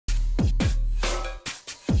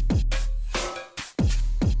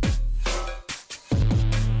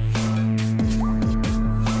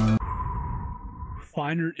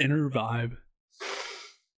Find your inner vibe.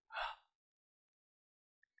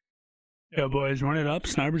 Yo, boys, run it up.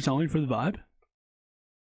 Snipers only for the vibe.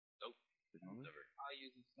 Nope. Never. I'll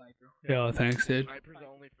use a sniper. Yo, thanks, dude. Snipers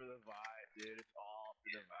only for the vibe, dude. It's all for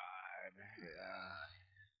the vibe.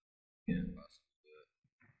 Yeah.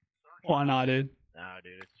 Why not, dude? Nah,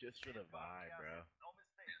 dude, it's just for the vibe, bro.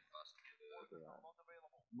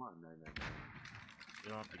 Come on, man. You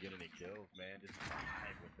don't have to get any kills, man. Just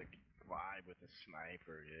vibe with the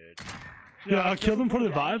sniper, dude. Yeah, I'll kill them for the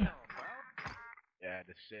vibe. Yeah,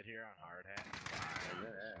 just sit here on hard hat and vibe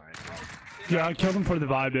with the sniper. Yeah, I'll kill them for the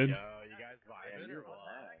vibe, dude. Yo, you guys vibing or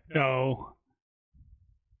what? No.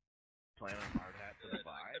 Playing on hard hat for the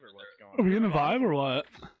vibe or what's going on? Are we gonna vibe or what?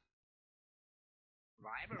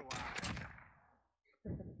 Vibe or what?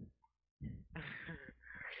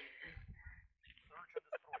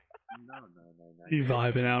 No. You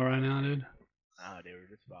vibing out right now, dude? Nah, dude, we're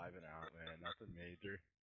just vibing out, man. Nothing major.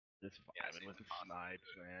 Just vibing with the snipes,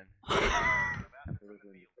 man.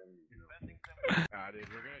 Nah, dude,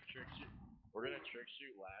 we're gonna trick shoot. We're gonna trick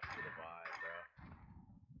shoot last for the vibe,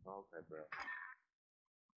 bro. Okay, bro.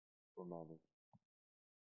 One moment.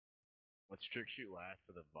 Let's trick shoot last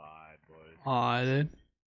for the vibe, boys. Aw, dude.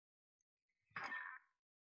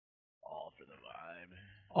 All for the vibe.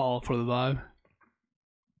 All for the vibe.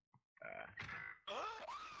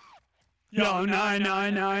 Yo,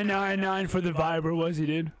 99999 for the vibe, or was he,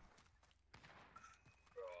 dude?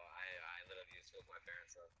 Bro, I literally just woke my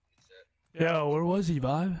parents up. Shit. Yo, where was he,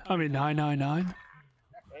 vibe? I mean, 999.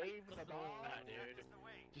 Hey, for the vibe, dude.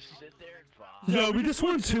 Just sit there and vibe. Yo, we just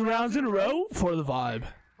won 2 rounds in a row for the vibe.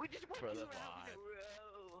 For the vibe.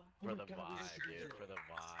 For the vibe, dude. For the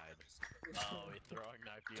vibe. Oh, he's throwing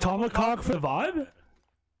knife. Tomahawk for the vibe?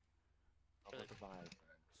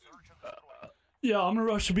 Yeah, I'm gonna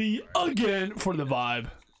rush B again for the vibe.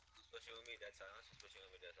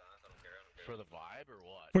 For the vibe or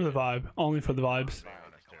what? For the vibe. Only for the vibes.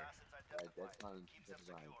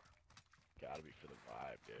 Gotta be for the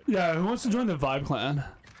vibe, dude. Yeah, who wants to join the vibe clan?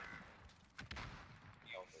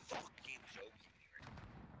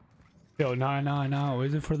 Yo, 999,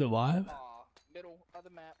 is it for the vibe? Middle of the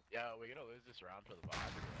map. Yo, we gonna lose this round for the vibe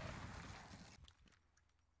or what?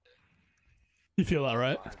 You feel that,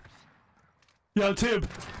 right? Yo, Tube,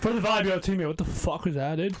 for the vibe, yo, teammate, what the fuck was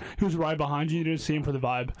that, dude? He was right behind you, you didn't see him for the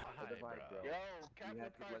vibe. Hi, bro. Yo, We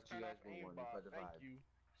had to let you guys go one for the vibe.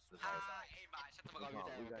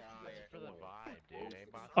 For the vibe, dude.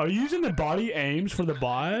 Aimbot. Are you using the body aims for the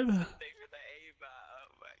vibe?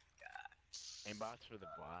 Aimbot's for the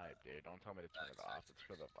vibe, dude. Don't tell me to turn it off. It's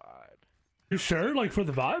for the vibe. You sure? Like, for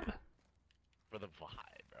the vibe? For the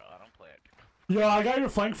vibe, bro. I don't play it. Yo, I got your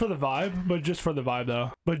flank for the vibe, but just for the vibe,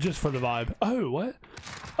 though. But just for the vibe. Oh, what?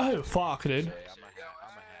 Oh, fuck, dude. Hey, I'm a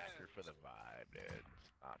hacker for the vibe, dude.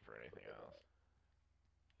 It's not for anything else.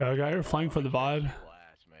 Yo, I got your flank for the vibe.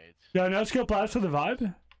 Blast, mates. Yo, no skill blast for the vibe? No,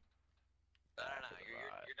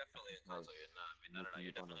 you're definitely a console. You're not. I mean, no,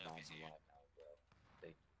 you're definitely a PC.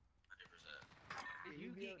 100%. You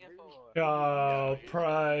geek info. Yo,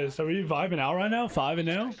 prize. Are we vibing out right now? 5 and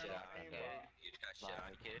 0? You just got shit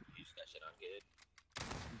on, kid. You just got shit on, kid.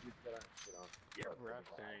 You're rough,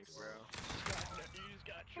 thanks, bro. You just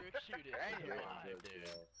got trick shooted. Vibe, dude.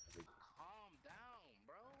 Calm down,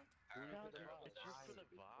 bro. It's just for the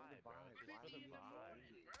vibe, bro. It's just for the vibe.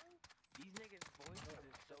 These niggas' voices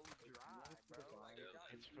is so dry, bro.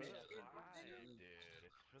 It's for the vibe, dude.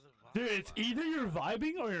 It's for the vibe. Dude, it's either you're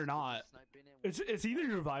vibing or you're not. It's either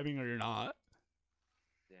you're vibing or you're not.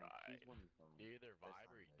 Right. You either vibe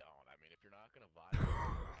or you don't. I mean, if you're not gonna vibe,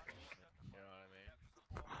 you know what I mean?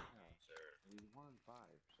 We won 5,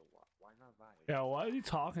 so why not vibe? Yeah, why is he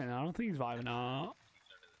talking? I don't think he's vibing out.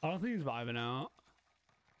 I don't think he's vibing out.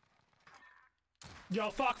 Yo,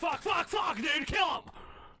 fuck, dude, kill him!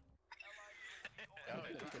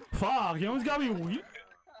 Fuck, you almost got me.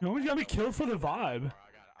 You almost got me killed for the vibe.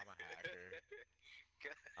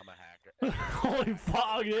 I'm a hacker. Holy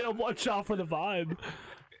fuck, yeah, 1 shot for the vibe. 1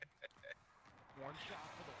 shot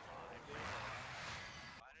for the vibe, dude.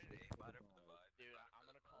 Dude, I'm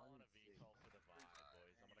gonna call in a VTOL for the vibe,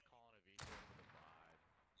 boys. I'm gonna call in a VTOL for the vibe.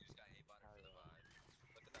 You just got A-bot for the vibe.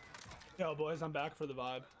 Look at that. Yo, boys, I'm back for the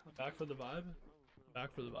vibe. I'm back for the vibe. I'm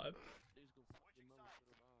back for the vibe.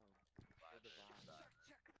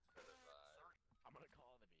 I'm gonna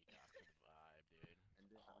call in the VTOL for the vibe, dude.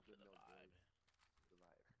 All for the vibe.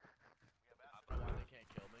 Why they can't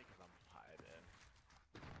kill me? Because I'm vibing.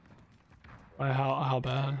 How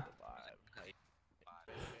bad? Vibe.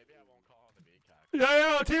 Maybe I won't call on the VTOL.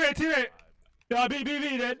 Yo, teammate. Yo, B,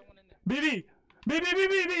 dude.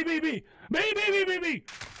 B.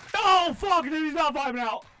 No, Oh fuck, dude, he's not vibing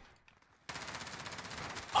out.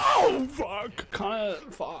 Oh fuck, kinda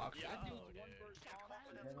fuck. Yo, dude.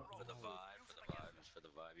 For the vibe, it's for the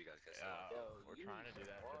vibe. You guys can Yeah, sell. we're trying to do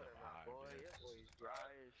that for the vibe. Boy, dude. yeah, boy, he's dry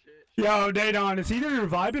as shit. Yo, Daydon, it's either you're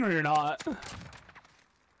vibing or you're not. Did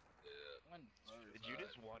you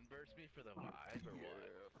just one burst me for the vibe or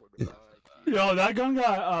what? Yo, that gun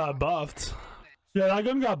got buffed. Yeah, that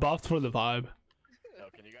gun got buffed for the vibe. Yo,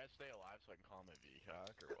 can you guys stay alive so I can call him a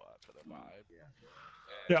VCOC or what for the vibe?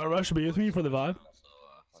 Yeah, Rush be with me for the vibe. So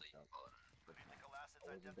you can call it. Critical assets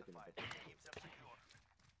identified. Keep them secure.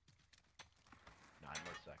 9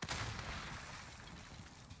 more seconds.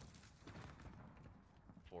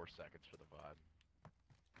 4 seconds for the vibe.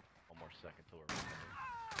 1 more second till we're ready.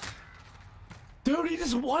 Dude, he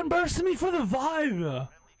just one bursted me for the vibe. Friendly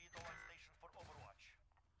vehicle on station for Overwatch.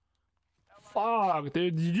 Fuck,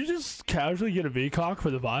 dude, did you just casually get a VCOC for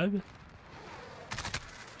the vibe?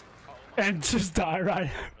 And just die right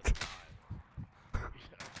after?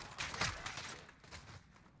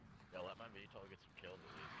 Yo, let my VTOL get some kills at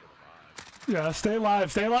least for the vibe. Yeah, stay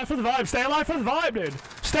alive for the vibe, stay alive for the vibe, dude.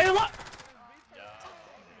 Stay alive. Yo,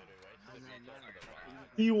 dude, we wasted a VTOL for the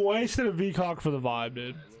vibe. You wasted a VCOC for the vibe,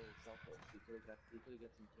 dude.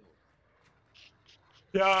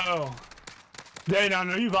 Yo.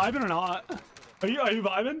 Daydon, are you vibing or not? Are you vibing?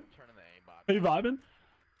 Turning the aimbot. Are you vibing?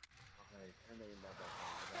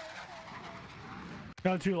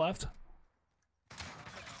 Got 2 left.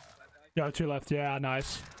 Got 2 left, yeah,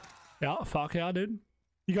 nice. Yeah, fuck yeah, dude.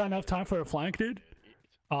 You got enough time for a flank, dude?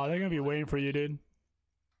 Oh, they're gonna be waiting for you, dude.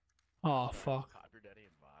 Oh, fuck. Copper Daddy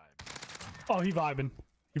and vibe. Oh, he vibing.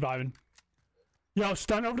 He vibing. Yo,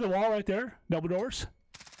 stun over the wall right there. Double doors.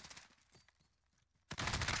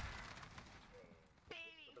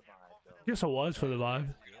 Guess it was for the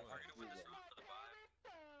vibe.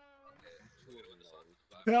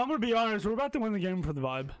 Yeah, I'm gonna be honest. We're about to win the game for the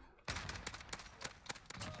vibe.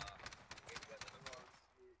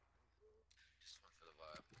 Just one for the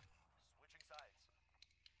vibe. Switching sides.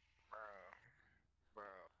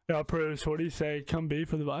 Yeah, Bruce, what do you say? Come B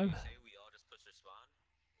for the vibe? Say we all just push their spawn.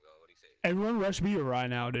 Well, what do you say? Everyone rush B right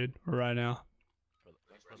now, dude. Right now. For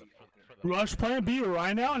the Rush plan B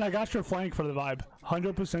right now, and I got your flank for the vibe.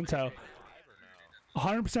 100% toe.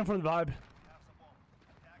 100% for the vibe.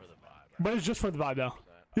 for the vibe. But it's just for the vibe, though.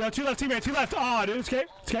 Yeah, 2 left, teammate, 2 left. Oh, dude, escape,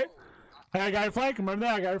 escape. Hey, I got your flank. Remember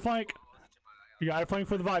that? I got your flank. You got your flank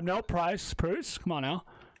for the vibe. Nope, Price. Bruce, come on now.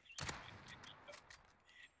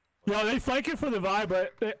 Yo, they flank it for the vibe,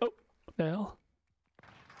 but they, oh, what the hell?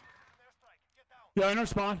 Yo, in our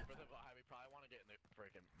spawn. For the vibe, we probably want to get in the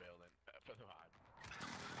freaking building for the vibe.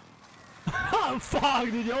 Oh, fuck,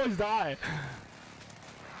 dude, you always die.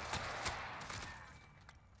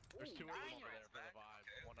 There's 2 of them over there for the vibe.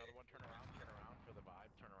 One other one, turn around for the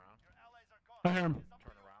vibe, turn around. I hear him.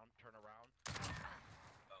 Turn around.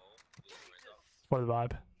 Oh, losing myself. For the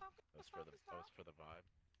vibe. That's for the vibe.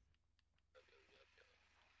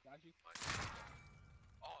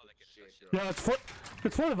 Oh, they get shit. Yeah, it's for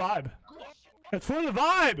the vibe. It's for the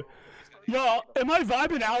vibe. Yo, am I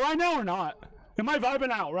vibing out right now or not? Am I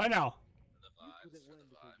vibing out right now?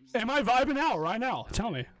 Am I vibing out right now?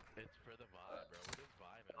 Tell me. It's for the vibe, bro. We're just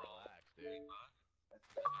vibing. Relax, dude.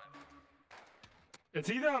 It's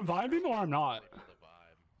either I'm vibing or I'm not. For the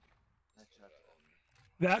vibe.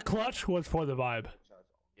 That clutch was for the vibe.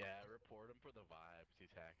 Yeah, report him for the vibe. 'Cause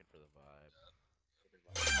he's hacking for the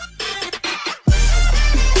vibe.